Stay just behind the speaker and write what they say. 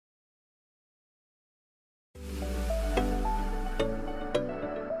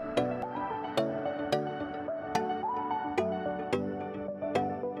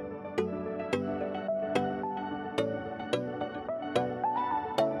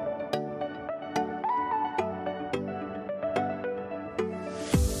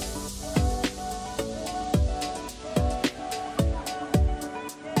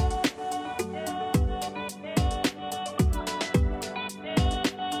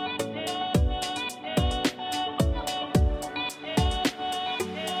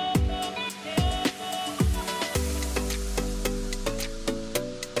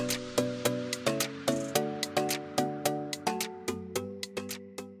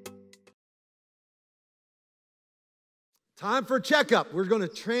Time for a checkup. We're going to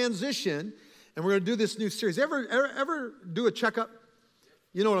transition, and we're going to do this new series. Ever do a checkup?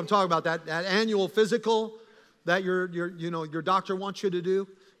 You know what I'm talking about, that annual physical that your doctor wants you to do.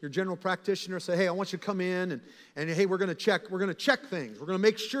 Your general practitioner say, hey, I want you to come in and hey, we're going to check things. We're going to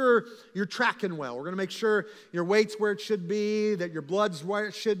make sure you're tracking well. We're going to make sure your weight's where it should be, that your blood's where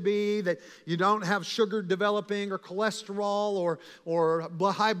it should be, that you don't have sugar developing or cholesterol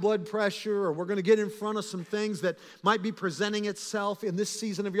or high blood pressure, or we're going to get in front of some things that might be presenting itself in this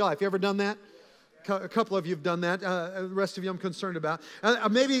season of your life. You ever done that? A couple of you have done that. The rest of you I'm concerned about.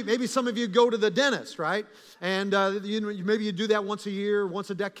 Maybe some of you go to the dentist, right? And maybe you do that once a year,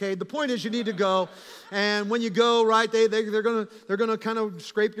 once a decade. The point is you need to go. And when you go, right, they're gonna kind of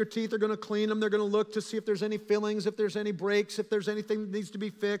scrape your teeth. They're gonna clean them. They're gonna look to see if there's any fillings, if there's any breaks, if there's anything that needs to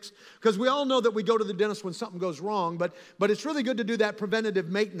be fixed. Because we all know that we go to the dentist when something goes wrong. But it's really good to do that preventative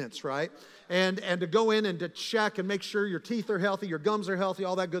maintenance, right? And to go in and to check and make sure your teeth are healthy, your gums are healthy,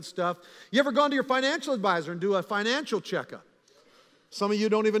 all that good stuff. You ever gone to your financial advisor and do a financial checkup? Some of you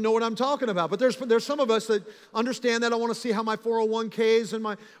don't even know what I'm talking about, but there's some of us that understand that. I want to see how my 401ks and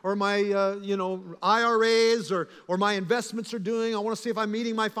my IRAs or my investments are doing. I want to see if I'm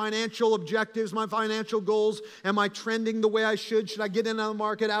meeting my financial objectives, my financial goals. Am I trending the way I should? Should I get in on the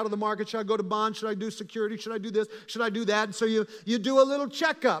market, out of the market? Should I go to bonds? Should I do security? Should I do this? Should I do that? And so you do a little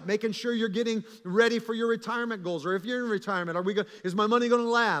checkup, making sure you're getting ready for your retirement goals. Or if you're in retirement, is my money going to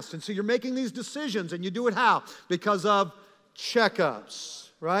last? And so you're making these decisions, and you do it how? Because of checkups,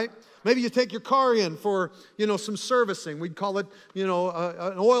 right? Maybe you take your car in for, some servicing. We'd call it, an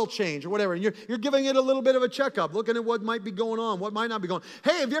oil change or whatever. And you're giving it a little bit of a checkup, looking at what might be going on, what might not be going on.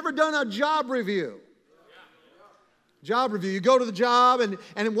 Hey, have you ever done a job review? Job review. You go to the job,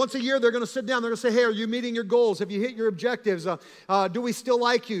 and once a year they're going to sit down. They're going to say, hey, are you meeting your goals? Have you hit your objectives? Do we still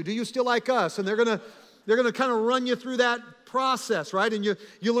like you? Do you still like us? And they're going to kind of run you through that process, right? And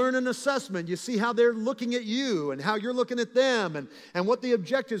you learn an assessment. You see how they're looking at you and how you're looking at them and what the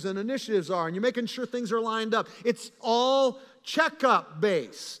objectives and initiatives are. And you're making sure things are lined up. It's all checkup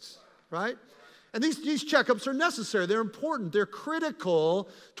based, right? And these checkups are necessary. They're important. They're critical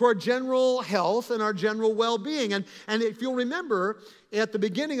to our general health and our general well-being. And if you'll remember, at the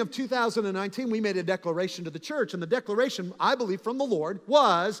beginning of 2019, we made a declaration to the church. And the declaration, I believe, from the Lord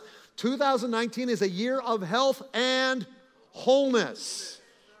was 2019 is a year of health and wholeness,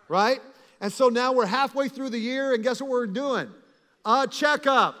 right? And so now we're halfway through the year, and guess what we're doing? A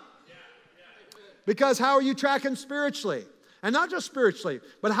checkup. Because how are you tracking spiritually? And not just spiritually,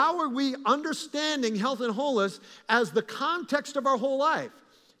 but how are we understanding health and wholeness as the context of our whole life?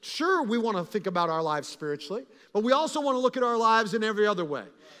 Sure, we want to think about our lives spiritually, but we also want to look at our lives in every other way.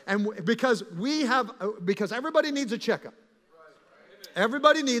 And because everybody needs a checkup.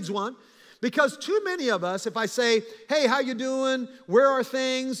 Everybody needs one. Because too many of us, if I say, hey, how you doing? Where are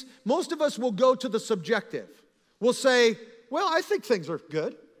things? Most of us will go to the subjective. We'll say, well, I think things are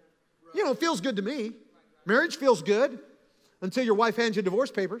good. It feels good to me. Marriage feels good until your wife hands you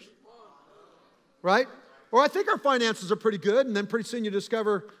divorce papers, right? Or I think our finances are pretty good, and then pretty soon you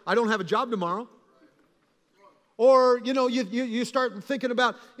discover, I don't have a job tomorrow. Or, you start thinking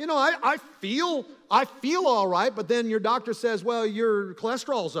about, I feel all right, but then your doctor says, well, your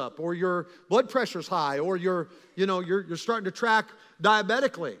cholesterol's up, or your blood pressure's high, or you're starting to track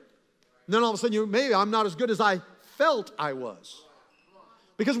diabetically. And then all of a sudden, maybe I'm not as good as I felt I was.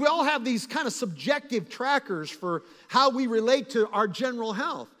 Because we all have these kind of subjective trackers for how we relate to our general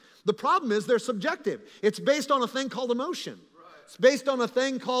health. The problem is they're subjective. It's based on a thing called emotion. It's based on a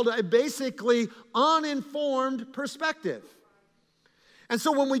thing called a basically uninformed perspective. And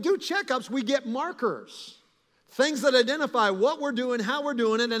so when we do checkups, we get markers, things that identify what we're doing, how we're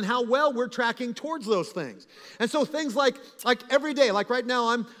doing it, and how well we're tracking towards those things. And so things like every day, like right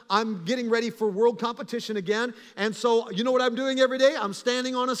now, I'm getting ready for world competition again. And so you know what I'm doing every day? I'm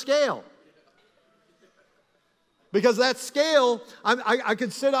standing on a scale. Because that scale, I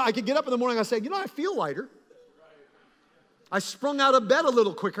could get up in the morning and I say, I feel lighter. I sprung out of bed a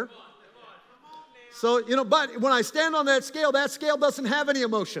little quicker. So, but when I stand on that scale doesn't have any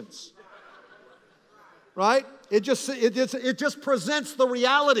emotions. Right? It just presents the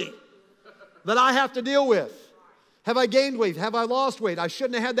reality that I have to deal with. Have I gained weight? Have I lost weight? I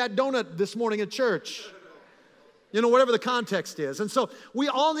shouldn't have had that donut this morning at church. Whatever the context is. And so we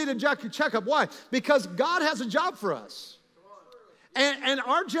all need a checkup. Why? Because God has a job for us. And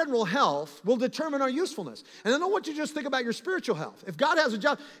our general health will determine our usefulness. And I don't want you to just think about your spiritual health. If God has a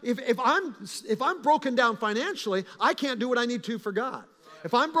job, if I'm broken down financially, I can't do what I need to for God.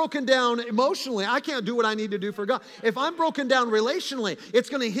 If I'm broken down emotionally, I can't do what I need to do for God. If I'm broken down relationally, it's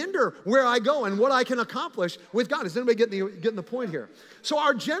going to hinder where I go and what I can accomplish with God. Is anybody getting the point here? So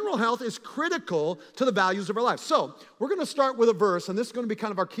our general health is critical to the values of our life. So we're going to start with a verse, and this is going to be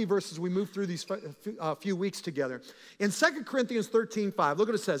kind of our key verse as we move through these few weeks together. In 2 Corinthians 13:5, look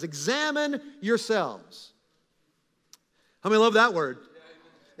what it says. Examine yourselves. How many love that word?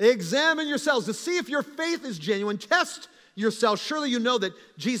 Examine yourselves to see if your faith is genuine. Test yourselves. Surely you know that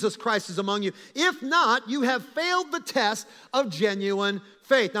Jesus Christ is among you. If not, you have failed the test of genuine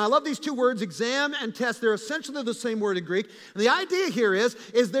faith. Now, I love these two words, exam and test. They're essentially the same word in Greek. And the idea here is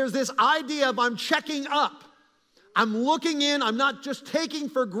there's this idea of I'm checking up. I'm looking in. I'm not just taking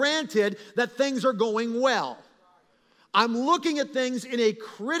for granted that things are going well. I'm looking at things in a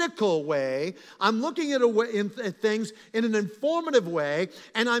critical way. I'm looking at things in an informative way,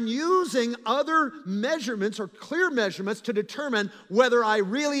 and I'm using other measurements or clear measurements to determine whether I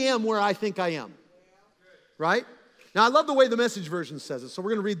really am where I think I am. Right? Now, I love the way the Message version says it, so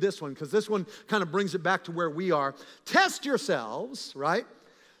we're going to read this one because this one kind of brings it back to where we are. Test yourselves, right,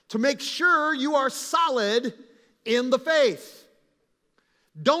 to make sure you are solid in the faith.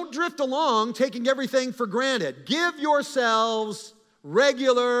 Don't drift along taking everything for granted. Give yourselves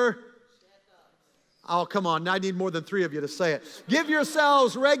regular... Oh, come on. I need more than 3 of you to say it. Give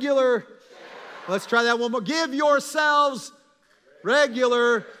yourselves regular... Let's try that one more. Give yourselves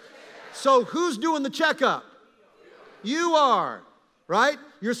regular... So who's doing the checkup? You are, right?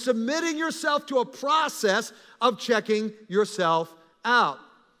 You're submitting yourself to a process of checking yourself out.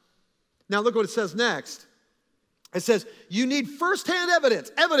 Now look what it says next. It says, you need firsthand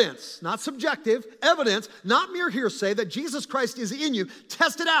evidence, not subjective, evidence, not mere hearsay, that Jesus Christ is in you.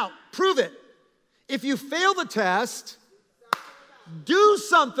 Test it out. Prove it. If you fail the test, do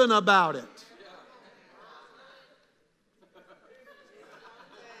something about it.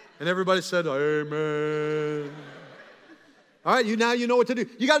 And everybody said, amen. All right, now you know what to do.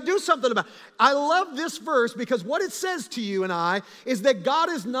 You got to do something about it. I love this verse because what it says to you and I is that God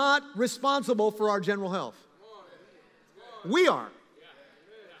is not responsible for our general health. We are.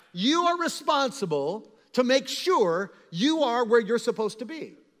 You are responsible to make sure you are where you're supposed to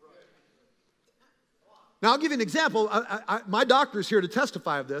be. Now, I'll give you an example. My doctor's here to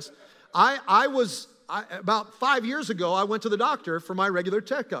testify of this. About 5 years ago, I went to the doctor for my regular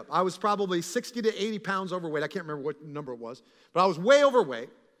checkup. I was probably 60 to 80 pounds overweight. I can't remember what number it was, but I was way overweight.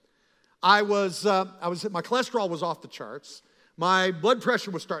 My cholesterol was off the charts. My blood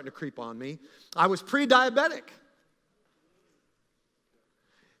pressure was starting to creep on me. I was pre-diabetic.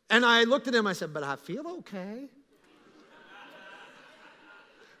 And I looked at him, I said, but I feel okay.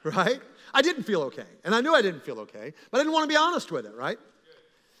 Right? I didn't feel okay. And I knew I didn't feel okay, but I didn't want to be honest with it, right?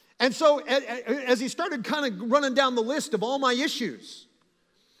 And so as he started kind of running down the list of all my issues,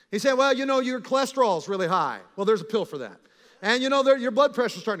 he said, well, you know, your cholesterol is really high. Well, there's a pill for that. And, you know, your blood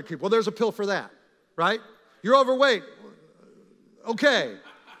pressure is starting to creep. Well, there's a pill for that, right? You're overweight. Okay.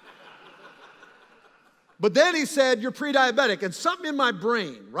 But then he said, you're pre-diabetic. And something in my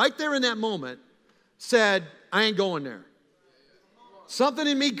brain, right there in that moment, said, I ain't going there. Something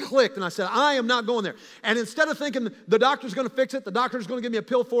in me clicked, and I said, I am not going there. And instead of thinking the doctor's going to fix it, the doctor's going to give me a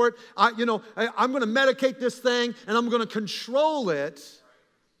pill for it, I'm going to medicate this thing, and I'm going to control it.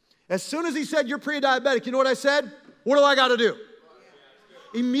 As soon as he said, you're pre-diabetic, you know what I said? What do I got to do?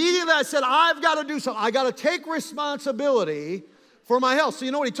 Immediately I said, I've got to do something. I got to take responsibility for my health. So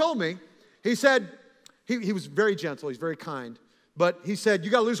you know what he told me? He said, he was very gentle, he's very kind, but he said,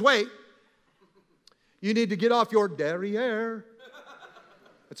 you got to lose weight. You need to get off your derriere.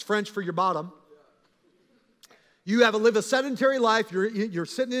 It's French for your bottom. You have to live a sedentary life. You're eating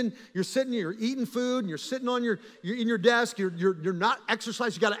food, and you're sitting on your desk. You're not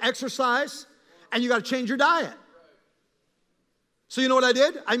exercising. You got to exercise, and you got to change your diet. So you know what I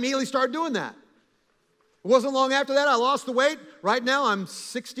did? I immediately started doing that. It wasn't long after that I lost the weight. Right now I'm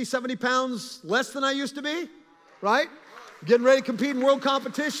 60, 70 pounds less than I used to be. Right? Getting ready to compete in world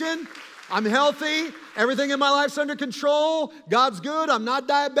competition. I'm healthy. Everything in my life's under control. God's good. I'm not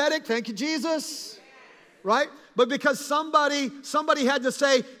diabetic. Thank you, Jesus. Right? But because somebody had to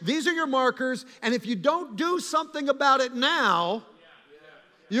say, these are your markers, and if you don't do something about it now,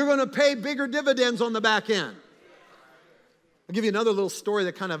 you're going to pay bigger dividends on the back end. I'll give you another little story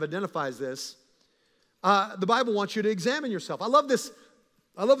that kind of identifies this. The Bible wants you to examine yourself. I love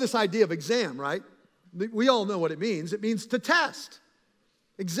this idea of exam, right? We all know what it means. It means to test.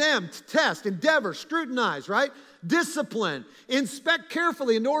 Exam, test, endeavor, scrutinize, right? Discipline, inspect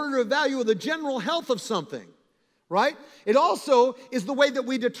carefully in order to evaluate the general health of something, right? It also is the way that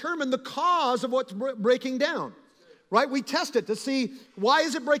we determine the cause of what's breaking down. right? We test it to see, why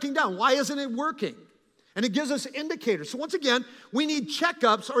is it breaking down? Why isn't it working? And it gives us indicators. So once again, we need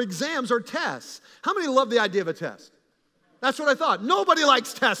checkups or exams or tests. How many love the idea of a test? That's what I thought. Nobody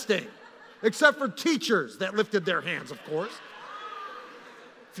likes testing, except for teachers that lifted their hands, of course.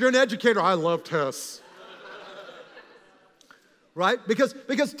 If you're an educator, I love tests. Right? Because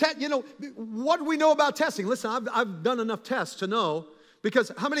what do we know about testing? Listen, I've done enough tests to know,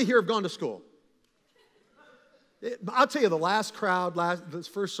 because how many here have gone to school? I'll tell you, the last crowd, this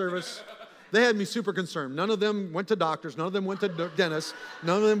first service, they had me super concerned. None of them went to doctors. None of them went to dentists.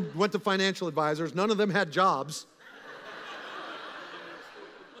 None of them went to financial advisors. None of them had jobs.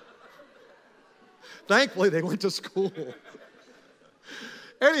 Thankfully, they went to school.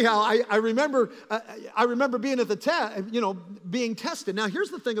 Anyhow, I remember being at the test, being tested. Now, here's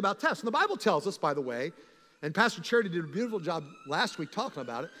the thing about tests. And the Bible tells us, by the way, and Pastor Charity did a beautiful job last week talking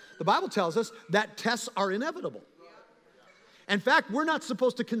about it. The Bible tells us that tests are inevitable. In fact, we're not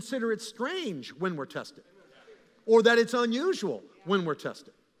supposed to consider it strange when we're tested, or that it's unusual when we're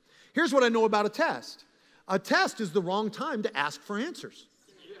tested. Here's what I know about a test. A test is the wrong time to ask for answers.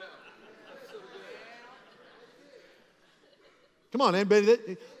 Come on,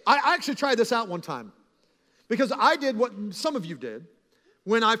 anybody? I actually tried this out one time, because I did what some of you did.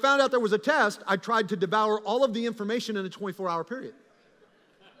 When I found out there was a test, I tried to devour all of the information in a 24-hour period.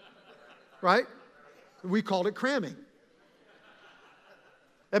 Right? We called it cramming.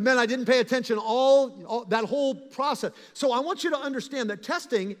 It meant I didn't pay attention all that whole process. So I want you to understand that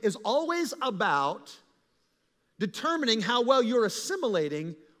testing is always about determining how well you're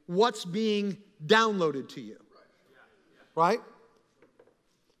assimilating what's being downloaded to you. Right?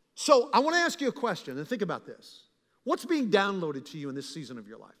 So I want to ask you a question, and think about this. What's being downloaded to you in this season of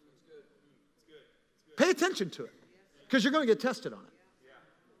your life? Pay attention to it, because you're going to get tested on it.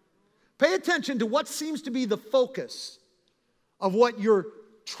 Pay attention to what seems to be the focus of what you're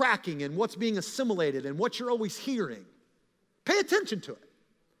tracking and what's being assimilated and what you're always hearing. Pay attention to it,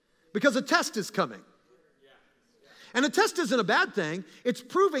 because a test is coming. And a test isn't a bad thing. It's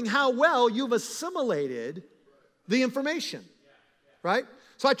proving how well you've assimilated the information, right?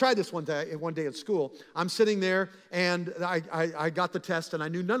 So I tried this one day at school. I'm sitting there, and I got the test, and I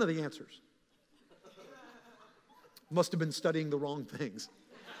knew none of the answers. Must have been studying the wrong things.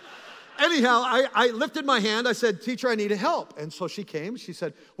 Anyhow, I lifted my hand. I said, "Teacher, I need help." And so she came. She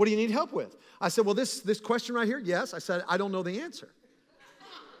said, "What do you need help with?" I said, "Well, this question right here, yes." I said, "I don't know the answer."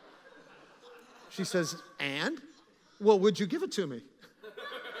 She says, "And?" "Well, would you give it to me?"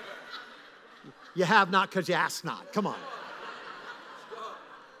 "You have not, because you asked not. Come on.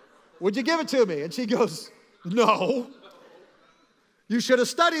 Would you give it to me?" And she goes, "No. You should have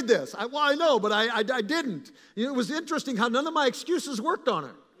studied this." Well, I know, but I didn't. It was interesting how none of my excuses worked on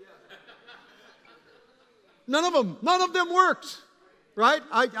her. None of them worked, right?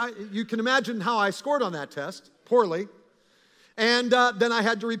 You can imagine how I scored on that test, poorly. And then I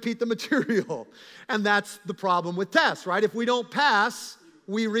had to repeat the material. And that's the problem with tests, right? If we don't pass,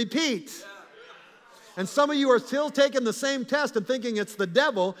 we repeat. And some of you are still taking the same test and thinking it's the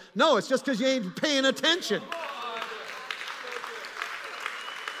devil. No, it's just because you ain't paying attention.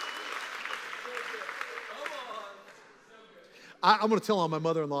 I'm going to tell on my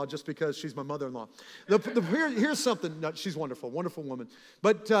mother-in-law just because she's my mother-in-law. Here's something. No, she's wonderful, wonderful woman.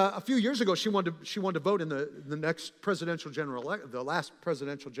 But a few years ago, she wanted to vote in the next presidential the last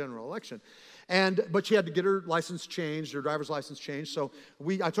presidential general election. But she had to get her license changed, her driver's license changed. So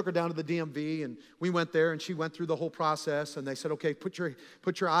I took her down to the DMV, and we went there, and she went through the whole process. And they said, "Okay, put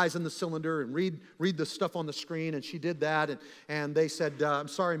your eyes in the cylinder and read the stuff on the screen." And she did that. And they said, "I'm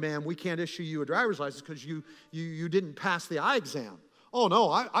sorry, ma'am, we can't issue you a driver's license because you didn't pass the eye exam." "Oh, no,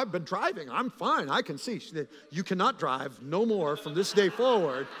 I've been driving. I'm fine. I can see." She said, "You cannot drive no more from this day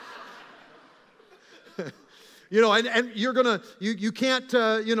forward." And you're gonna, you can't,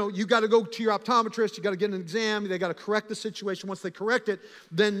 you got to go to your optometrist. You got to get an exam. They got to correct the situation. Once they correct it,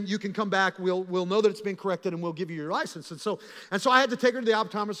 then you can come back. We'll know that it's been corrected, and we'll give you your license. And so I had to take her to the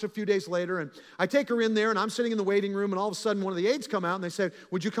optometrist a few days later, and I take her in there, and I'm sitting in the waiting room, and all of a sudden one of the aides come out, and they said,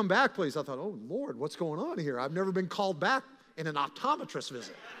 "Would you come back, please?" I thought, "Oh Lord, what's going on here? I've never been called back in an optometrist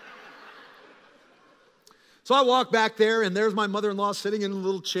visit." So I walk back there, and there's my mother-in-law sitting in a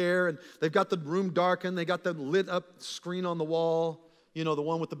little chair, and they've got the room darkened. They got the lit-up screen on the wall, the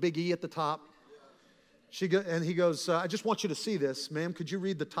one with the big E at the top. And he goes, "I just want you to see this. Ma'am, could you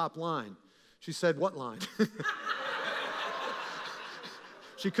read the top line?" She said, "What line?"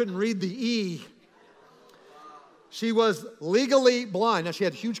 She couldn't read the E. She was legally blind. Now, she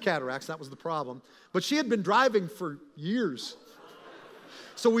had huge cataracts. That was the problem. But she had been driving for years.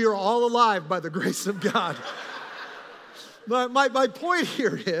 So we are all alive by the grace of God. My point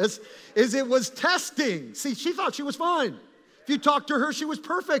here is it was testing. See, she thought she was fine. If you talked to her, she was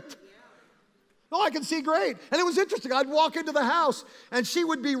perfect. Oh, I can see great. And it was interesting. I'd walk into the house, and she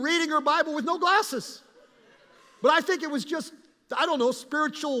would be reading her Bible with no glasses. But I think it was just, I don't know,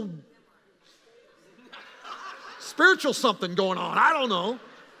 spiritual something going on. I don't know.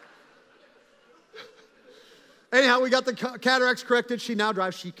 Anyhow, we got the cataracts corrected. She now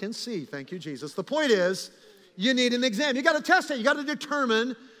drives. She can see. Thank you, Jesus. The point is, you need an exam. You got to test it. You got to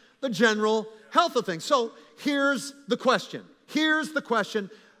determine the general health of things. So here's the question. Here's the question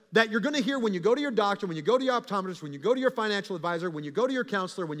that you're going to hear when you go to your doctor, when you go to your optometrist, when you go to your financial advisor, when you go to your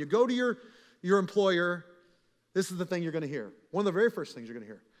counselor, when you go to your employer. This is the thing you're going to hear. One of the very first things you're going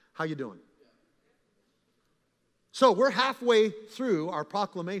to hear. How you doing? So we're halfway through our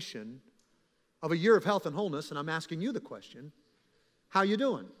proclamation of a year of health and wholeness, and I'm asking you the question, how you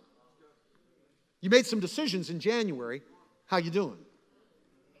doing? You made some decisions in January. How you doing?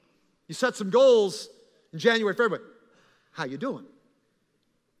 You set some goals in January, February. How you doing?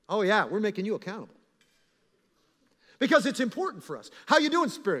 Oh yeah, we're making you accountable. Because it's important for us. How you doing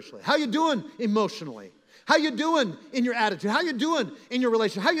spiritually? How you doing emotionally? How you doing in your attitude? How you doing in your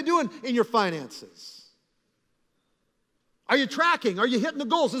relationship? How you doing in your finances? Are you tracking? Are you hitting the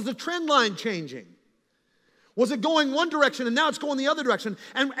goals? Is the trend line changing? Was it going one direction and now it's going the other direction?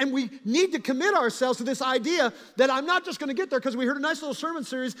 And we need to commit ourselves to this idea that I'm not just going to get there because we heard a nice little sermon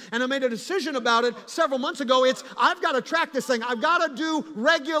series and I made a decision about it several months ago. It's I've got to track this thing. I've got to do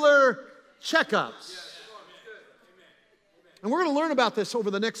regular checkups. And we're going to learn about this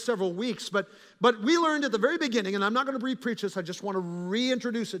over the next several weeks, but we learned at the very beginning, and I'm not going to re-preach this, I just want to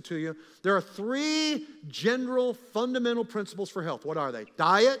reintroduce it to you. There are 3 general fundamental principles for health. What are they?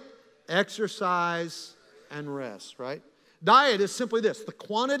 Diet, exercise, and rest, right? Diet is simply this, the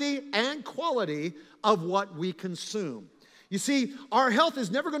quantity and quality of what we consume. You see, our health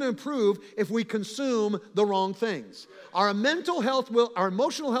is never going to improve if we consume the wrong things. Our mental health our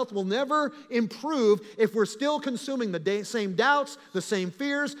emotional health will never improve if we're still consuming the same doubts, the same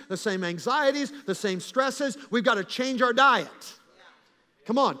fears, the same anxieties, the same stresses. We've got to change our diet.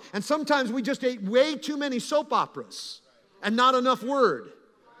 Come on. And sometimes we just ate way too many soap operas and not enough word.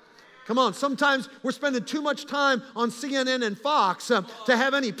 Come on, sometimes we're spending too much time on CNN and Fox to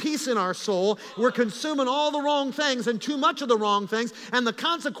have any peace in our soul. We're consuming all the wrong things and too much of the wrong things, and the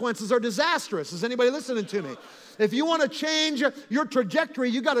consequences are disastrous. Is anybody listening to me? If you want to change your trajectory,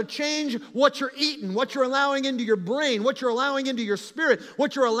 you got to change what you're eating, what you're allowing into your brain, what you're allowing into your spirit,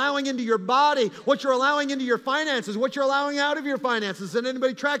 what you're allowing into your body, what you're allowing into your finances, what you're allowing out of your finances. Is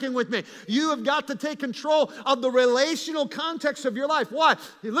anybody tracking with me? You have got to take control of the relational context of your life. Why?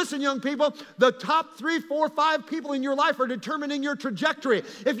 Listen, young people, the top 3, 4, 5 people in your life are determining your trajectory.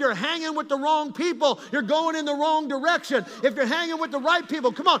 If you're hanging with the wrong people, you're going in the wrong direction. If you're hanging with the right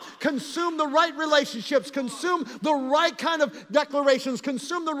people, come on, consume the right relationships, consume the right kind of declarations,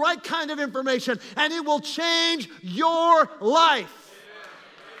 consume the right kind of information, and it will change your life.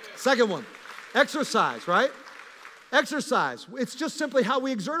 Second one, exercise, right? Exercise. It's just simply how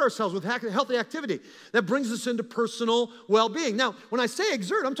we exert ourselves with healthy activity that brings us into personal well-being. Now, when I say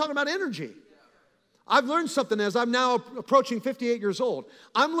exert, I'm talking about energy. I've learned something as I'm now approaching 58 years old.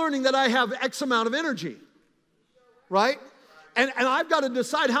 I'm learning that I have X amount of energy, right? And I've got to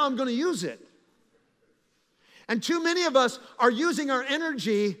decide how I'm going to use it. And too many of us are using our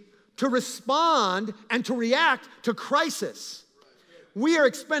energy to respond and to react to crisis. We are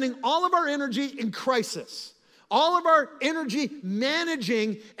expending all of our energy in crisis. All of our energy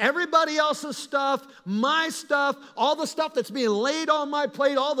managing everybody else's stuff, my stuff, all the stuff that's being laid on my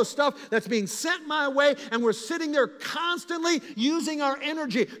plate, all the stuff that's being sent my way, and we're sitting there constantly using our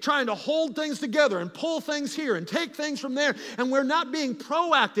energy, trying to hold things together and pull things here and take things from there, and we're not being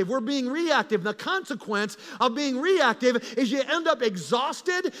proactive, we're being reactive. The consequence of being reactive is you end up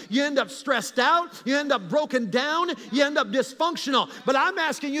exhausted, you end up stressed out, you end up broken down, you end up dysfunctional. But I'm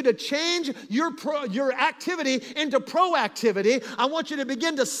asking you to change your activity into proactivity. I want you to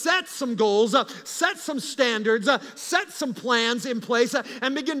begin to set some goals, set some standards, set some plans in place,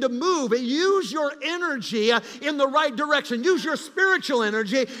 and begin to move. Use your energy in the right direction. Use your spiritual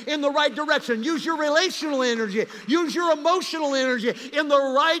energy in the right direction. Use your relational energy. Use your emotional energy in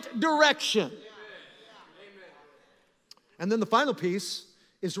the right direction. And then the final piece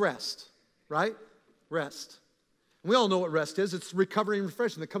is rest, right? Rest. We all know what rest is. It's recovery and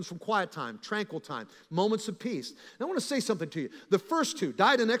refreshing that comes from quiet time, tranquil time, moments of peace. And I want to say something to you. The first two,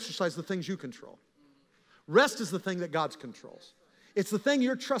 diet and exercise, are the things you control. Rest is the thing that God controls. It's the thing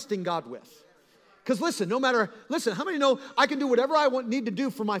you're trusting God with. Because listen, how many know I can do whatever I need to do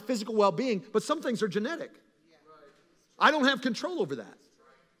for my physical well-being, but some things are genetic. I don't have control over that.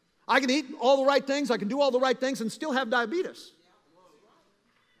 I can eat all the right things, I can do all the right things and still have diabetes.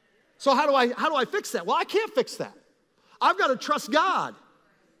 So how do I fix that? Well, I can't fix that. I've got to trust God.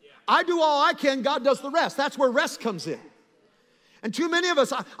 I do all I can, God does the rest. That's where rest comes in. And too many of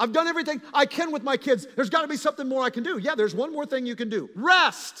us, I've done everything I can with my kids. There's got to be something more I can do. Yeah, there's one more thing you can do.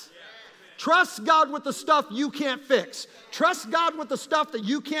 Rest. Trust God with the stuff you can't fix. Trust God with the stuff that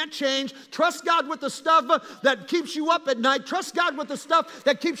you can't change. Trust God with the stuff that keeps you up at night. Trust God with the stuff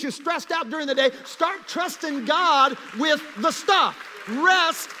that keeps you stressed out during the day. Start trusting God with the stuff.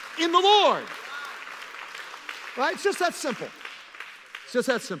 Rest in the Lord. Right? It's just that simple. It's just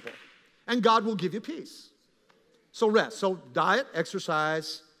that simple. And God will give you peace. So rest. So diet,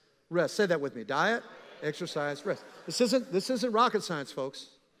 exercise, rest. Say that with me. Diet, exercise, rest. This isn't rocket science, folks.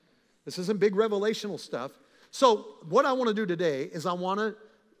 This isn't big revelational stuff. So what I want to do today is I want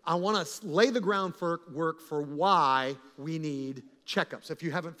to lay the groundwork for why we need checkups, if you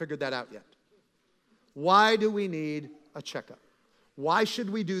haven't figured that out yet. Why do we need a checkup? Why should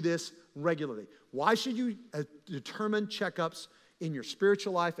we do this regularly? Why should you determine checkups in your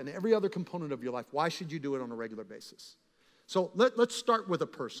spiritual life and every other component of your life? Why should you do it on a regular basis? So let's start with a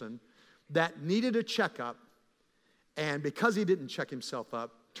person that needed a checkup, and because he didn't check himself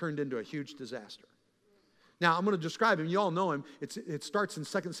up, turned into a huge disaster. Now, I'm going to describe him. You all know him. It starts in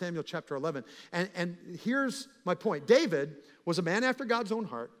 2 Samuel chapter 11. And here's my point. David was a man after God's own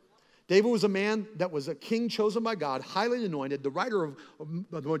heart. David was a man that was a king chosen by God, highly anointed, the writer of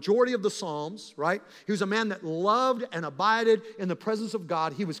the majority of the Psalms, right? He was a man that loved and abided in the presence of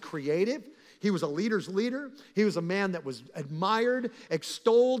God. He was creative. He was a leader's leader. He was a man that was admired,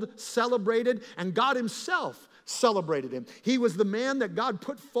 extolled, celebrated, and God himself celebrated him. He was the man that God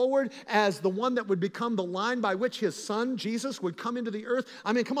put forward as the one that would become the line by which his son, Jesus, would come into the earth.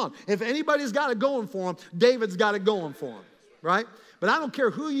 I mean, come on. If anybody's got it going for him, David's got it going for him, right? But I don't care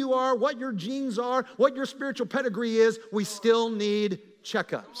who you are, what your genes are, what your spiritual pedigree is, we still need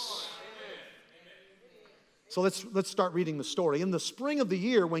checkups. So let's start reading the story. In the spring of the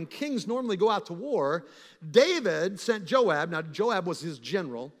year, when kings normally go out to war, David sent Joab, now Joab was his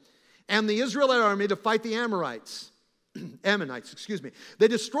general, and the Israelite army to fight the Ammonites. They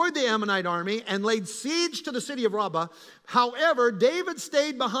destroyed the Ammonite army and laid siege to the city of Rabbah. However, David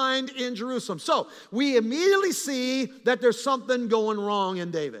stayed behind in Jerusalem. So we immediately see that there's something going wrong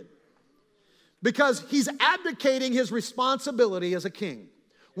in David, because he's abdicating his responsibility as a king.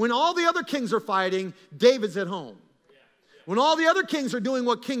 When all the other kings are fighting, David's at home. When all the other kings are doing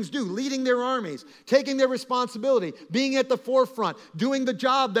what kings do, leading their armies, taking their responsibility, being at the forefront, doing the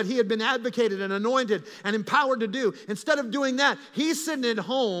job that he had been advocated and anointed and empowered to do, instead of doing that, he's sitting at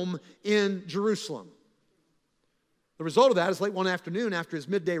home in Jerusalem. The result of that is late one afternoon after his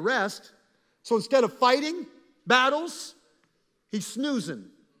midday rest, so instead of fighting battles, he's snoozing.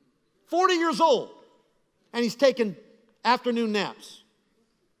 40 years old, and he's taking afternoon naps.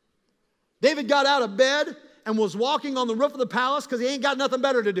 David got out of bed and was walking on the roof of the palace because he ain't got nothing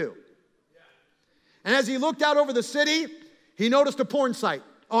better to do. And as he looked out over the city, he noticed a porn site.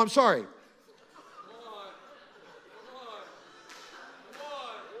 Oh, I'm sorry.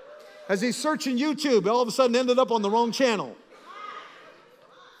 As he's searching YouTube, all of a sudden ended up on the wrong channel.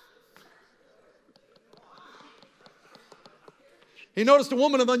 He noticed a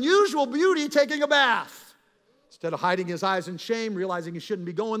woman of unusual beauty taking a bath. Instead of hiding his eyes in shame, realizing he shouldn't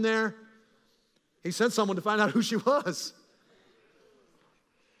be going there, he sent someone to find out who she was.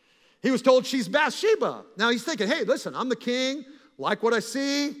 He was told she's Bathsheba. Now he's thinking, hey, listen, I'm the king, like what I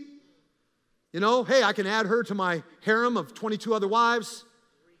see. You know, hey, I can add her to my harem of 22 other wives.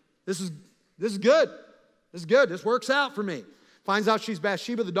 This is good. This is good. This works out for me. Finds out she's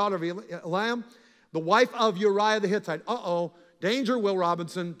Bathsheba, the daughter of Eliam, the wife of Uriah the Hittite. Uh-oh, danger, Will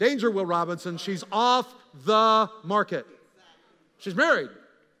Robinson. Danger, Will Robinson. She's off the market. She's married.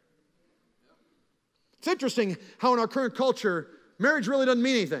 It's interesting how in our current culture, marriage really doesn't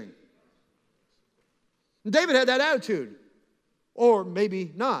mean anything. And David had that attitude. Or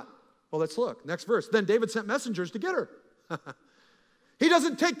maybe not. Well, let's look. Next verse. Then David sent messengers to get her. He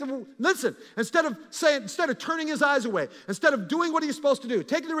doesn't take listen, instead of turning his eyes away, instead of doing what he's supposed to do,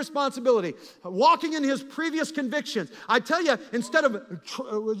 taking the responsibility, walking in his previous convictions, I tell you, instead of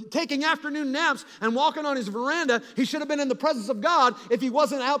taking afternoon naps and walking on his veranda, he should have been in the presence of God if he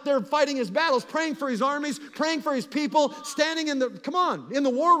wasn't out there fighting his battles, praying for his armies, praying for his people, standing in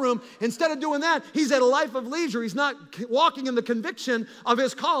the war room. Instead of doing that, he's at a life of leisure. He's not walking in the conviction of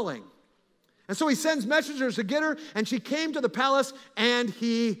his calling. And so he sends messengers to get her, and she came to the palace, and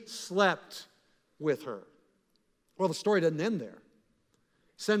he slept with her. Well, the story doesn't end there.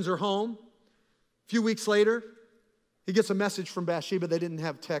 Sends her home. A few weeks later, He gets a message from Bathsheba. They didn't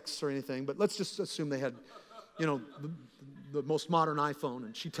have texts or anything, but let's just assume they had, the most modern iPhone,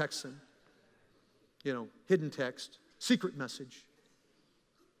 and she texts him. Hidden text, secret message.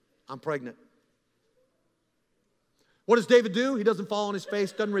 I'm pregnant. What does David do? He doesn't fall on his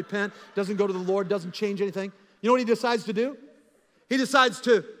face, doesn't repent, doesn't go to the Lord, doesn't change anything. You know what he decides to do? He decides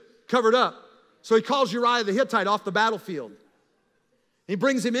to cover it up. So he calls Uriah the Hittite off the battlefield. He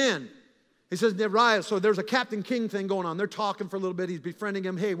brings him in. He says, Uriah, so there's a Captain King thing going on. They're talking for a little bit. He's befriending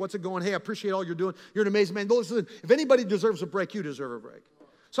him. Hey, what's it going? Hey, I appreciate all you're doing. You're an amazing man. Listen, if anybody deserves a break, you deserve a break.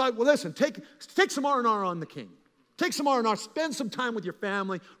 So, listen, take some R&R on the king. Take some R&R, spend some time with your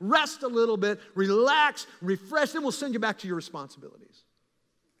family, rest a little bit, relax, refresh, then we'll send you back to your responsibilities.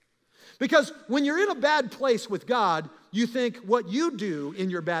 Because when you're in a bad place with God, you think what you do in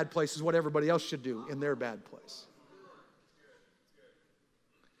your bad place is what everybody else should do in their bad place.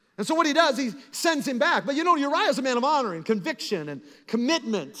 And so what he does, he sends him back. But Uriah's a man of honor and conviction and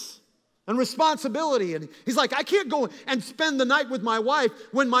commitment and responsibility. And he's like, I can't go and spend the night with my wife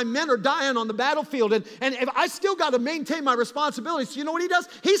when my men are dying on the battlefield. And if I still got to maintain my responsibilities. So you know what he does?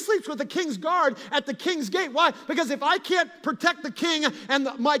 He sleeps with the king's guard at the king's gate. Why? Because if I can't protect the king and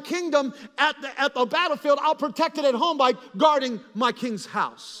my kingdom at the battlefield, I'll protect it at home by guarding my king's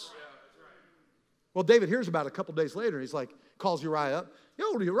house. Well, David hears about it a couple days later. He's like, calls Uriah up.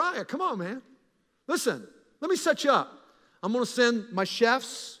 Yo, Uriah, come on, man. Listen, let me set you up. I'm going to send my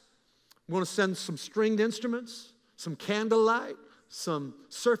chefs. I'm going to send some stringed instruments, some candlelight, some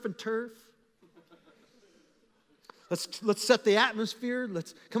surf and turf. Let's set the atmosphere.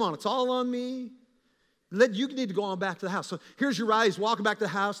 Come on, it's all on me. You need to go on back to the house. So here's Uriah. He's walking back to the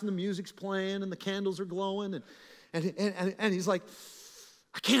house, and the music's playing, and the candles are glowing, and he's like,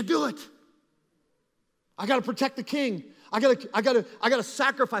 I can't do it. I got to protect the king. I got to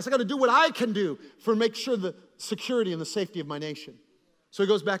sacrifice. I got to do what I can do for make sure the security and the safety of my nation. So he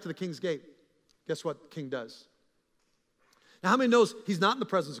goes back to the king's gate. Guess what the king does? Now, how many knows he's not in the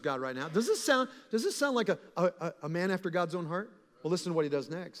presence of God right now? Does this sound like a man after God's own heart? Well, listen to what he does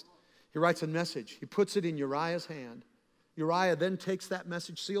next. He writes a message. He puts it in Uriah's hand. Uriah then takes that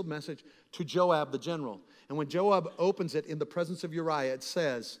message, sealed message, to Joab the general. And when Joab opens it in the presence of Uriah, it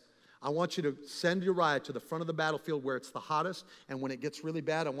says, I want you to send Uriah to the front of the battlefield where it's the hottest, and when it gets really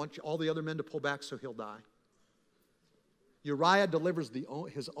bad, I want all the other men to pull back so he'll die. Uriah delivers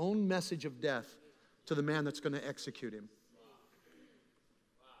his own message of death to the man that's going to execute him.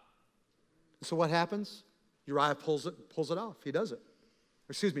 So what happens? Uriah pulls it off. He does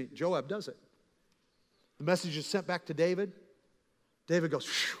it. Joab does it. The message is sent back to David. David goes,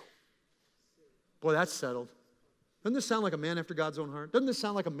 phew. Boy, that's settled. Doesn't this sound like a man after God's own heart? Doesn't this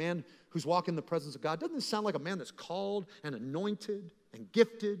sound like a man who's walking in the presence of God? Doesn't this sound like a man that's called and anointed and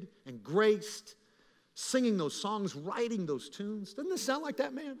gifted and graced, singing those songs, writing those tunes? Doesn't this sound like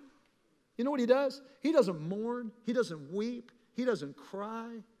that man? You know what he does? He doesn't mourn. He doesn't weep. He doesn't cry.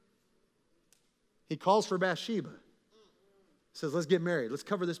 He calls for Bathsheba. He says, let's get married. Let's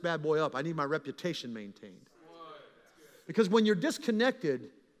cover this bad boy up. I need my reputation maintained. Because when you're disconnected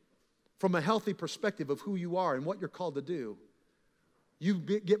from a healthy perspective of who you are and what you're called to do, you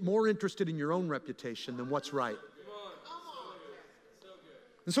get more interested in your own reputation than what's right.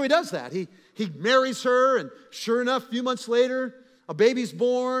 And so he does that. He marries her, and sure enough, a few months later, a baby's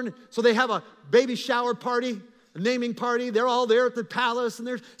born. So they have a baby shower party, a naming party. They're all there at the palace, and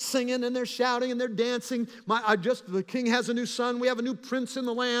they're singing, and they're shouting, and they're dancing. The king has a new son. We have a new prince in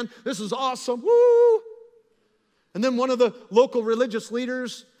the land. This is awesome. Woo! And then one of the local religious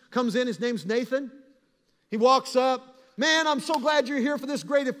leaders comes in. His name's Nathan. He walks up. Man, I'm so glad you're here for this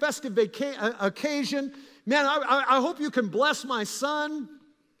great festive occasion. Man, I hope you can bless my son.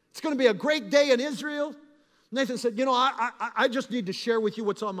 It's going to be a great day in Israel. Nathan said, I just need to share with you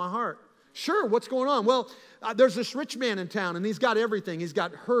what's on my heart. Sure, what's going on? Well, there's this rich man in town, and he's got everything. He's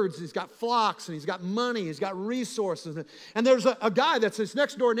got herds, he's got flocks, and he's got money, he's got resources. And there's a guy that's his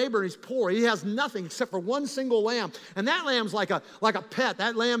next door neighbor, and he's poor. He has nothing except for one single lamb. And that lamb's like a pet.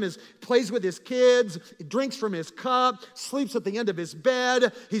 That lamb plays with his kids, drinks from his cup, sleeps at the end of his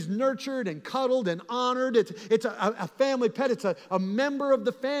bed. He's nurtured and cuddled and honored. It's a family pet. It's a member of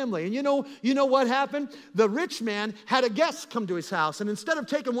the family. And you know what happened? The rich man had a guest come to his house, and instead of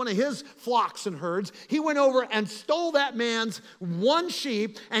taking one of his flocks and herds, he went over and stole that man's one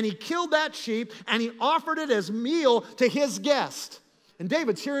sheep, and he killed that sheep, and he offered it as meal to his guest. And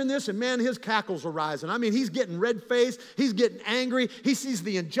David's hearing this, and man, his cackles are rising. I mean, he's getting red-faced. He's getting angry. He sees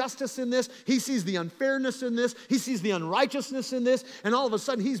the injustice in this. He sees the unfairness in this. He sees the unrighteousness in this. And all of a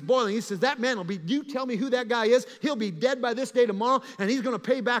sudden, he's boiling. He says, that man will be, you tell me who that guy is. He'll be dead by this day tomorrow, and he's going to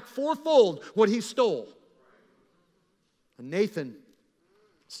pay back fourfold what he stole. And Nathan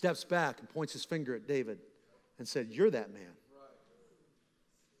steps back and points his finger at David and said, you're that man.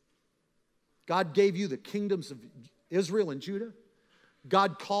 God gave you the kingdoms of Israel and Judah.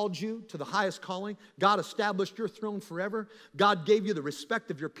 God called you to the highest calling. God established your throne forever. God gave you the respect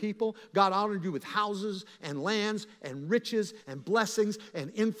of your people. God honored you with houses and lands and riches and blessings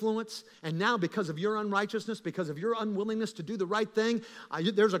and influence. And now because of your unrighteousness, because of your unwillingness to do the right thing,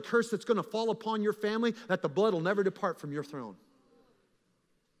 there's a curse that's going to fall upon your family that the blood will never depart from your throne.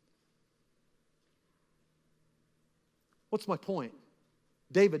 What's my point?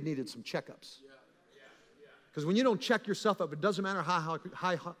 David needed some checkups. Because when you don't check yourself up, it doesn't matter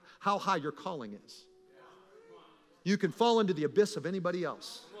how high your calling is. You can fall into the abyss of anybody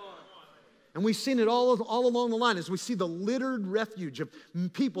else. And we've seen it all along the line as we see the littered refuge of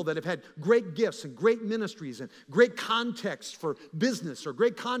people that have had great gifts and great ministries and great context for business or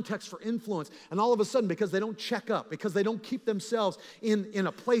great context for influence. And all of a sudden, because they don't check up, because they don't keep themselves in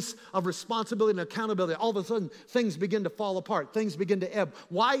a place of responsibility and accountability, all of a sudden things begin to fall apart. Things begin to ebb.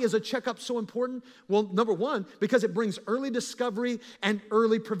 Why is a checkup so important? Well, number one, because it brings early discovery and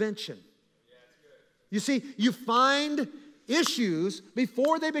early prevention. You see, you find issues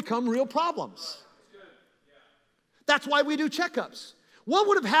before they become real problems. That's why we do checkups. What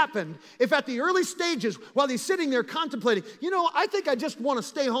would have happened if at the early stages, while he's sitting there contemplating, I think I just want to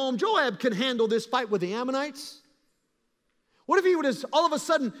stay home. Joab can handle this fight with the Ammonites. What if he would have all of a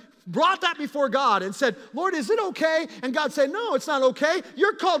sudden brought that before God and said, Lord, is it okay? And God said, no, it's not okay.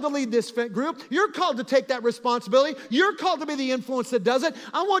 You're called to lead this group. You're called to take that responsibility. You're called to be the influence that does it.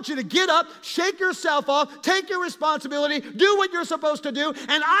 I want you to get up, shake yourself off, take your responsibility, do what you're supposed to do,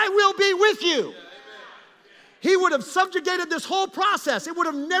 and I will be with you. He would have subjugated this whole process. It would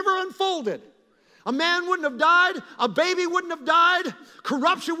have never unfolded. A man wouldn't have died. A baby wouldn't have died.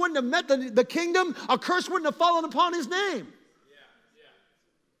 Corruption wouldn't have met the kingdom. A curse wouldn't have fallen upon his name.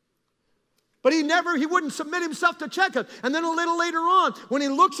 But he wouldn't submit himself to check it. And then a little later on, when he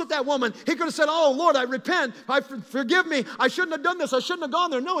looks at that woman, he could have said, oh, Lord, I repent. Forgive me. I shouldn't have done this. I shouldn't have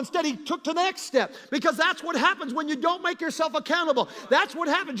gone there. No, instead he took to the next step. Because that's what happens when you don't make yourself accountable. That's what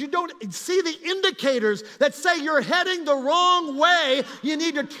happens. You don't see the indicators that say you're heading the wrong way. You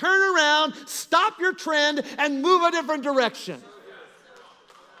need to turn around, stop your trend, and move a different direction.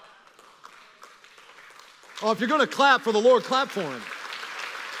 Oh, if you're going to clap for the Lord, clap for him.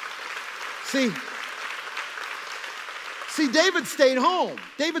 See, David stayed home.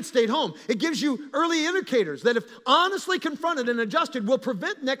 David stayed home. It gives you early indicators that if honestly confronted and adjusted will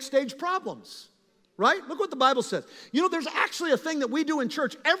prevent next stage problems, right? Look what the Bible says. There's actually a thing that we do in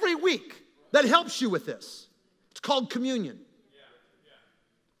church every week that helps you with this. It's called communion.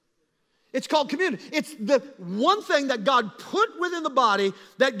 It's called communion. It's the one thing that God put within the body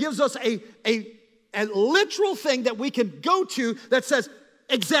that gives us a literal thing that we can go to that says,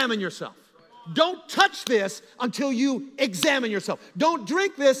 examine yourself. Don't touch this until you examine yourself. Don't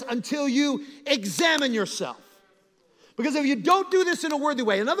drink this until you examine yourself. Because if you don't do this in a worthy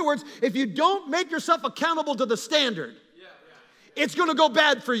way, in other words, if you don't make yourself accountable to the standard, it's going to go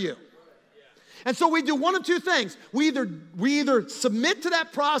bad for you. And so we do one of two things. We either submit to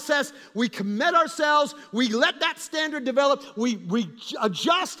that process, we commit ourselves, we let that standard develop, we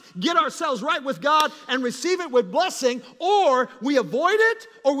adjust, get ourselves right with God, and receive it with blessing, or we avoid it,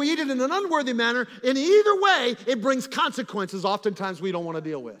 or we eat it in an unworthy manner. In either way, it brings consequences oftentimes we don't want to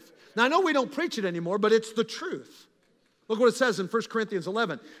deal with. Now, I know we don't preach it anymore, but it's the truth. Look what it says in 1 Corinthians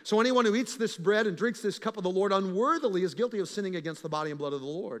 11. So anyone who eats this bread and drinks this cup of the Lord unworthily is guilty of sinning against the body and blood of the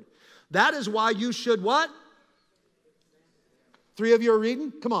Lord. That is why you should what? 3 of you are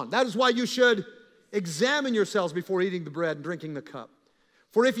reading? Come on. That is why you should examine yourselves before eating the bread and drinking the cup.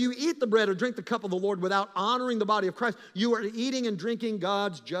 For if you eat the bread or drink the cup of the Lord without honoring the body of Christ, you are eating and drinking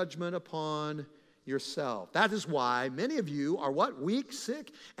God's judgment upon yourself. That is why many of you are what? Weak,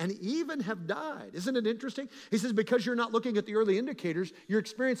 sick, and even have died. Isn't it interesting? He says because you're not looking at the early indicators, you're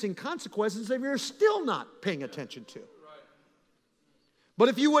experiencing consequences that you're still not paying attention to. But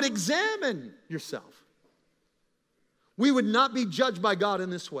if you would examine yourself, we would not be judged by God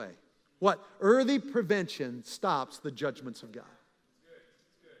in this way. What? Early prevention stops the judgments of God.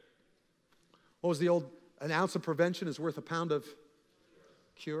 What was the old, an ounce of prevention is worth a pound of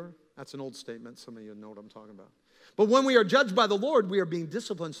cure? That's an old statement. Some of you know what I'm talking about. But when we are judged by the Lord, we are being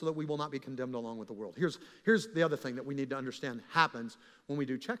disciplined so that we will not be condemned along with the world. Here's the other thing that we need to understand happens when we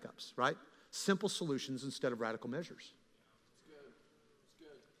do checkups, right? Simple solutions instead of radical measures.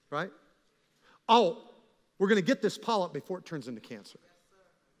 Right? Oh, we're going to get this polyp before it turns into cancer.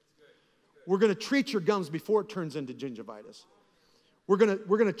 We're going to treat your gums before it turns into gingivitis. We're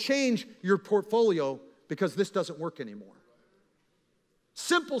going to change your portfolio because this doesn't work anymore.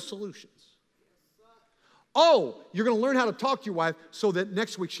 Simple solutions. Oh, you're going to learn how to talk to your wife so that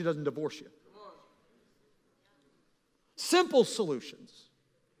next week she doesn't divorce you. Simple solutions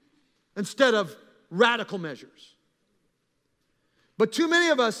instead of radical measures. But too many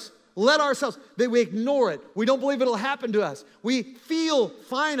of us let ourselves, we ignore it. We don't believe it'll happen to us. We feel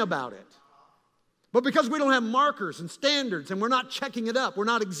fine about it. But because we don't have markers and standards and we're not checking it up, we're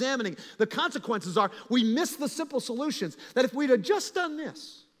not examining, the consequences are we miss the simple solutions that if we'd have just done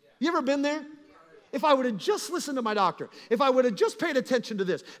this. You ever been there? If I would have just listened to my doctor, if I would have just paid attention to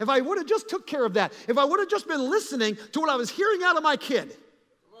this, if I would have just took care of that, if I would have just been listening to what I was hearing out of my kid,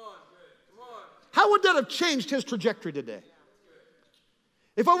 how would that have changed his trajectory today?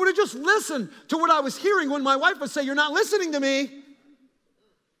 If I would have just listened to what I was hearing when my wife would say, "You're not listening to me."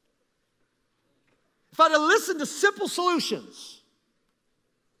 If I'd have listened to simple solutions,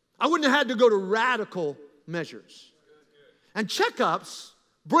 I wouldn't have had to go to radical measures. And checkups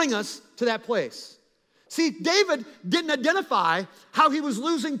bring us to that place. See, David didn't identify how he was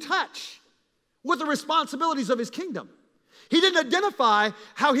losing touch with the responsibilities of his kingdom. He didn't identify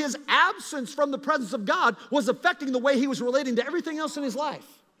how his absence from the presence of God was affecting the way he was relating to everything else in his life.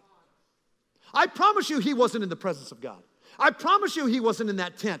 I promise you he wasn't in the presence of God. I promise you he wasn't in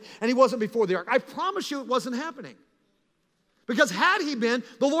that tent and he wasn't before the ark. I promise you it wasn't happening. Because had he been,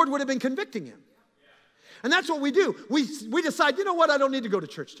 the Lord would have been convicting him. And that's what we do. We decide, you know what, I don't need to go to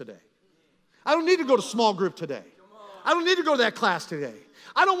church today. I don't need to go to small group today. I don't need to go to that class today.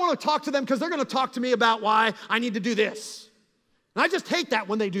 I don't want to talk to them because they're going to talk to me about why I need to do this. And I just hate that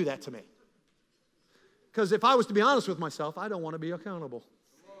when they do that to me. Because if I was to be honest with myself, I don't want to be accountable.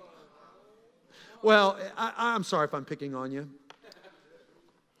 Well, I'm sorry if I'm picking on you.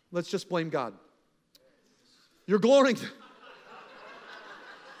 Let's just blame God. You're glorying.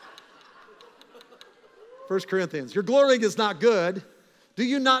 1 Corinthians, your glorying is not good. Do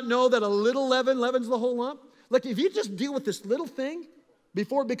you not know that a little leaven leavens the whole lump? Like if you just deal with this little thing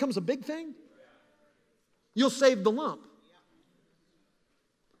before it becomes a big thing, you'll save the lump.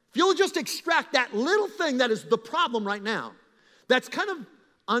 If you'll just extract that little thing that is the problem right now, that's kind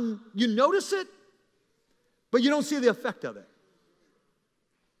of, you notice it, but you don't see the effect of it.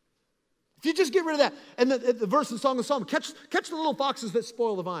 If you just get rid of that, and the verse in Song of Solomon, catch the little foxes that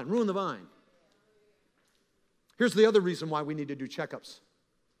spoil the vine, ruin the vine. Here's the other reason why we need to do checkups.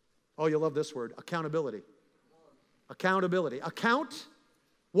 Oh, you'll love this word, accountability. Accountability. Account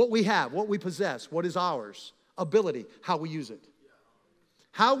what we have, what we possess, what is ours, ability, how we use it.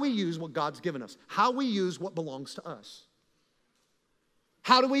 How we use what God's given us. How we use what belongs to us.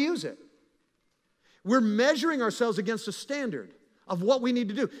 How do we use it? We're measuring ourselves against a standard of what we need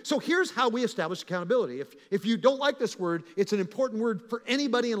to do. So here's how we establish accountability. If you don't like this word, it's an important word for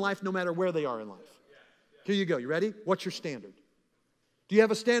anybody in life, no matter where they are in life. Here you go. You ready? What's your standard? Do you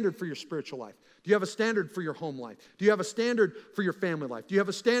have a standard for your spiritual life? Do you have a standard for your home life? Do you have a standard for your family life? Do you have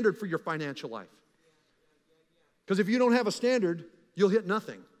a standard for your financial life? Because if you don't have a standard, you'll hit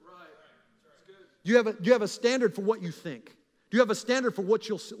nothing. Do you have a standard for what you think? Do you have a standard for what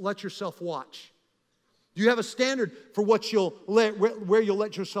you'll let yourself watch? Do you have a standard for what where you'll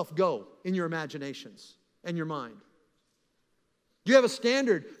let yourself go in your imaginations and your mind? Do you have a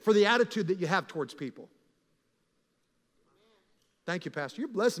standard for the attitude that you have towards people? Thank you, Pastor. You're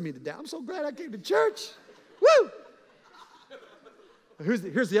blessing me today. I'm so glad I came to church. Woo!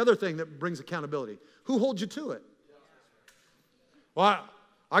 Here's the other thing that brings accountability. Who holds you to it? Well,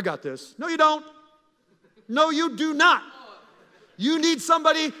 I got this. No, you don't. No, you do not. You need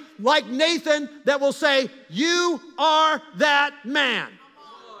somebody like Nathan that will say, you are that man.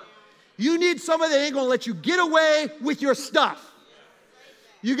 You need somebody that ain't going to let you get away with your stuff.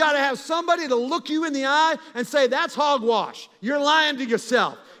 You got to have somebody to look you in the eye and say, that's hogwash. You're lying to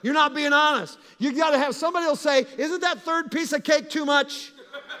yourself. You're not being honest. You got to have somebody who'll say, isn't that third piece of cake too much?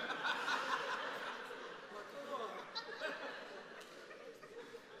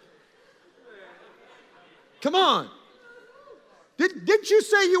 Come on. Didn't you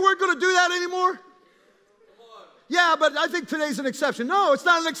say you weren't going to do that anymore? Yeah, but I think today's an exception. No, it's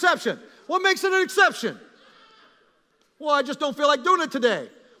not an exception. What makes it an exception? Well, I just don't feel like doing it today.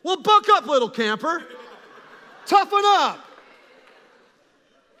 Well, buck up, little camper. Toughen up.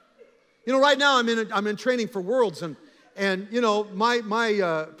 You know, right now I'm in training for Worlds, and you know,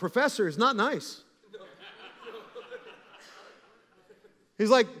 my professor is not nice. He's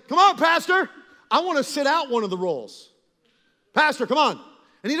like, come on, Pastor. I want to sit out one of the roles. Pastor, come on.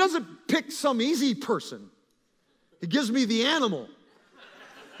 And he doesn't pick some easy person. He gives me the animal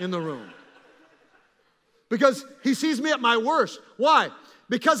in the room. Because he sees me at my worst. Why?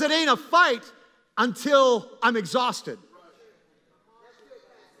 Because it ain't a fight until I'm exhausted.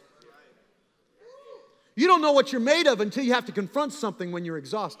 You don't know what you're made of until you have to confront something when you're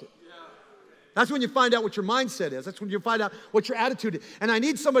exhausted. That's when you find out what your mindset is. That's when you find out what your attitude is. And I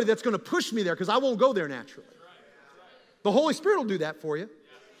need somebody that's going to push me there because I won't go there naturally. The Holy Spirit will do that for you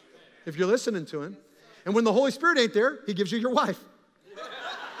if you're listening to him. And when the Holy Spirit ain't there, he gives you your wife.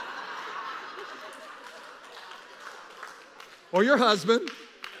 Or your husband.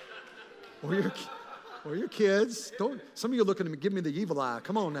 Or your kids. Some of you are looking at me, give me the evil eye.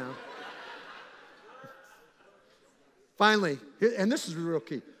 Come on now. Finally, and this is the real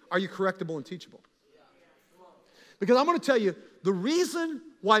key. Are you correctable and teachable? Because I'm going to tell you, the reason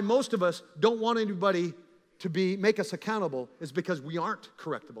why most of us don't want anybody to make us accountable is because we aren't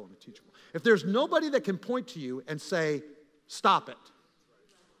correctable and teachable. If there's nobody that can point to you and say, stop it,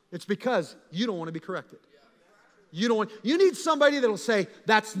 it's because you don't want to be corrected. You need somebody that'll say,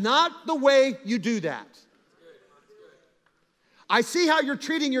 that's not the way you do that. I see how you're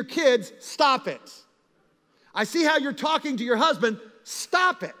treating your kids, stop it. I see how you're talking to your husband,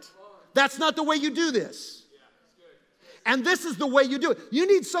 stop it. That's not the way you do this. And this is the way you do it. You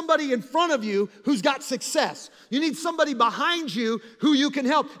need somebody in front of you who's got success. You need somebody behind you who you can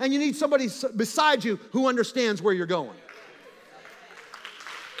help. And you need somebody beside you who understands where you're going.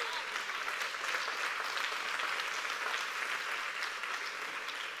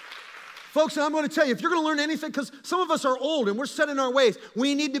 Folks, I'm going to tell you, if you're going to learn anything, because some of us are old and we're set in our ways,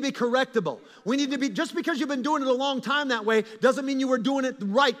 we need to be correctable. We need to be, just because you've been doing it a long time that way, doesn't mean you were doing it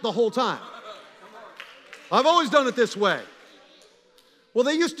right the whole time. I've always done it this way. Well,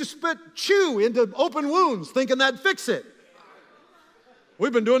 they used to spit chew into open wounds thinking that'd fix it.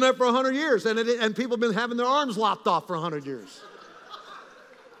 We've been doing that for 100 years, and people have been having their arms lopped off for 100 years.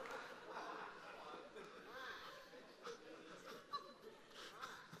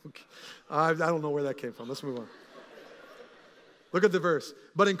 I don't know where that came from. Let's move on. Look at the verse.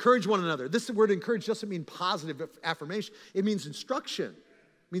 But encourage one another. This word encourage doesn't mean positive affirmation. It means instruction.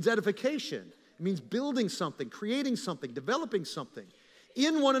 It means edification. It means building something, creating something, developing something.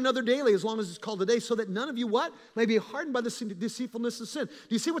 In one another daily, as long as it's called today, so that none of you what? May be hardened by the deceitfulness of sin.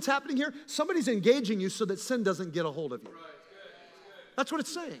 Do you see what's happening here? Somebody's engaging you so that sin doesn't get a hold of you. That's what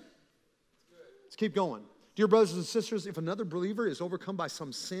it's saying. Let's keep going. Dear brothers and sisters, if another believer is overcome by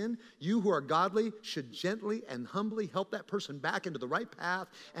some sin, you who are godly should gently and humbly help that person back into the right path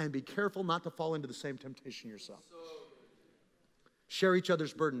and be careful not to fall into the same temptation yourself. Share each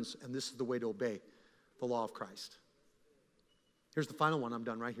other's burdens, and this is the way to obey the law of Christ. Here's the final one. I'm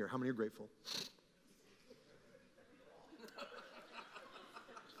done right here. How many are grateful?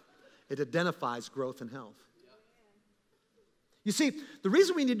 It identifies growth and health. You see, the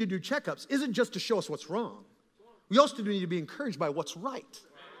reason we need to do checkups isn't just to show us what's wrong. We also need to be encouraged by what's right.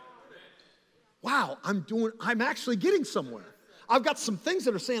 Wow, I'm actually getting somewhere. I've got some things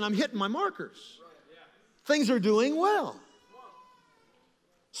that are saying I'm hitting my markers. Things are doing well.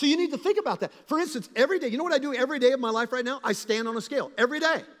 So you need to think about that. For instance, every day, you know what I do every day of my life right now? I stand on a scale. Every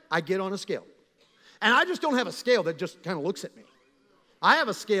day, I get on a scale. And I just don't have a scale that just kind of looks at me. I have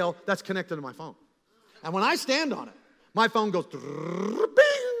a scale that's connected to my phone. And when I stand on it, my phone goes, bing.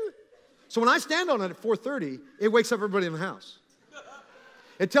 So when I stand on it at 4:30, it wakes up everybody in the house.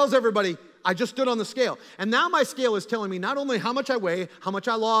 It tells everybody, I just stood on the scale. And now my scale is telling me not only how much I weigh, how much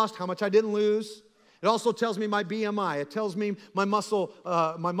I lost, how much I didn't lose. It also tells me my BMI. It tells me my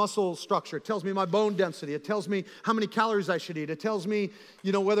muscle structure. It tells me my bone density. It tells me how many calories I should eat. It tells me,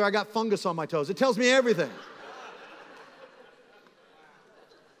 whether I got fungus on my toes. It tells me everything.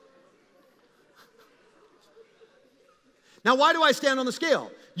 Now, why do I stand on the scale?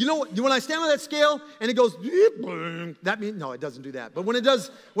 When I stand on that scale and it goes, that means, no, it doesn't do that. But when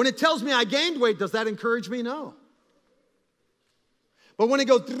it tells me I gained weight, does that encourage me? No. But when it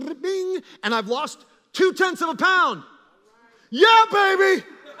goes, bing, and I've lost 0.2 of a pound. Yeah, baby.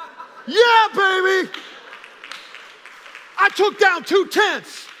 Yeah, baby. I took down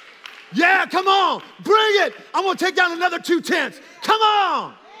 0.2. Yeah, come on. Bring it. I'm going to take down another 0.2. Come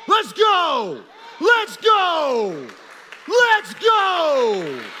on. Let's go. Let's go. Let's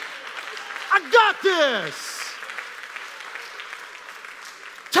go! I got this!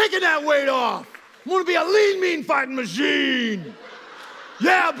 Taking that weight off. I'm gonna be a lean, mean fighting machine.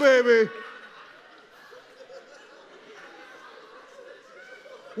 Yeah, baby.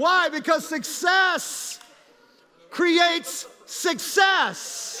 Why? Because success creates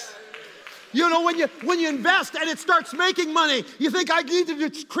success. You know, when you invest and it starts making money, you think I need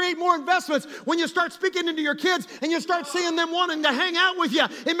to create more investments. When you start speaking into your kids and you start seeing them wanting to hang out with you,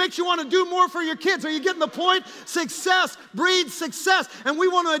 it makes you want to do more for your kids. Are you getting the point? Success breeds success. And we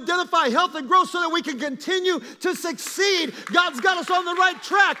want to identify health and growth so that we can continue to succeed. God's got us on the right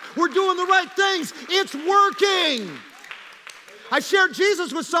track. We're doing the right things. It's working. I shared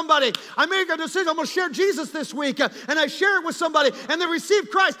Jesus with somebody. I made a decision, I'm going to share Jesus this week. And I share it with somebody, and they receive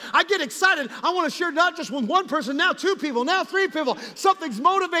Christ. I get excited. I want to share not just with one person, now 2 people, now 3 people. Something's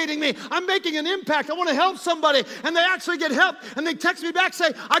motivating me. I'm making an impact. I want to help somebody. And they actually get help. And they text me back,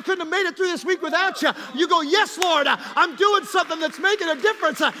 say, I couldn't have made it through this week without you. You go, yes, Lord, I'm doing something that's making a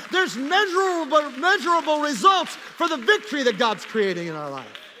difference. There's measurable results for the victory that God's creating in our life.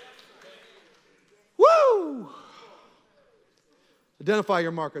 Woo! Identify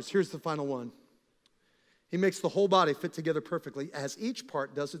your markers. Here's the final one. He makes the whole body fit together perfectly as each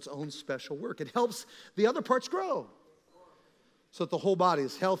part does its own special work. It helps the other parts grow so that the whole body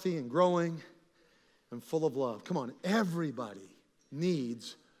is healthy and growing and full of love. Come on, everybody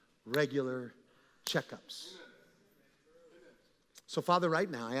needs regular checkups. So, Father, right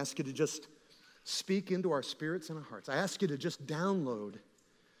now, I ask you to just speak into our spirits and our hearts. I ask you to just download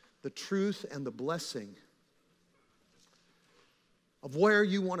the truth and the blessing of where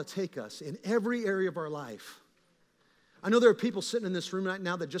you want to take us in every area of our life. I know there are people sitting in this room right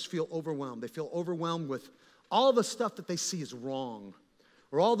now that just feel overwhelmed. They feel overwhelmed with all the stuff that they see is wrong,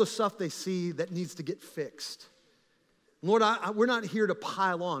 or all the stuff they see that needs to get fixed. Lord, we're not here to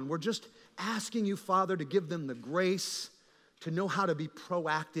pile on. We're just asking you, Father, to give them the grace to know how to be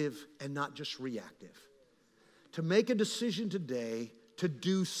proactive and not just reactive. To make a decision today to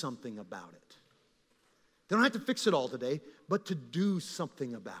do something about it. They don't have to fix it all today, but to do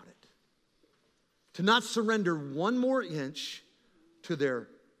something about it. To not surrender one more inch to their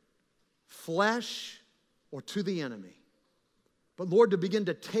flesh or to the enemy. But Lord, to begin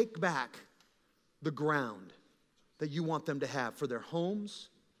to take back the ground that you want them to have for their homes,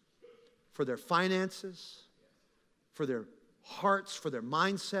 for their finances, for their hearts, for their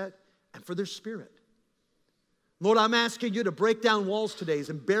mindset, and for their spirit. Lord, I'm asking you to break down walls today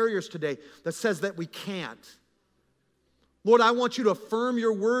and barriers today that says that we can't. Lord, I want you to affirm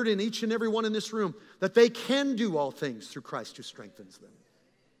your word in each and every one in this room that they can do all things through Christ who strengthens them.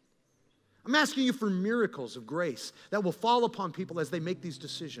 I'm asking you for miracles of grace that will fall upon people as they make these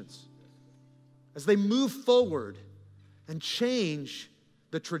decisions, as they move forward and change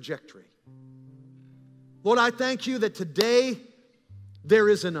the trajectory. Lord, I thank you that today there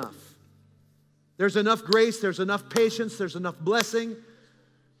is enough. There's enough grace, there's enough patience, there's enough blessing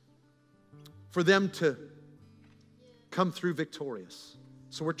for them to come through victorious.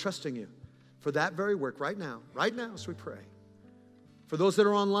 So we're trusting you for that very work right now as we pray. For those that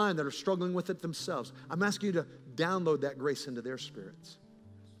are online that are struggling with it themselves, I'm asking you to download that grace into their spirits.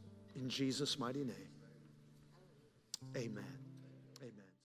 In Jesus' mighty name, amen.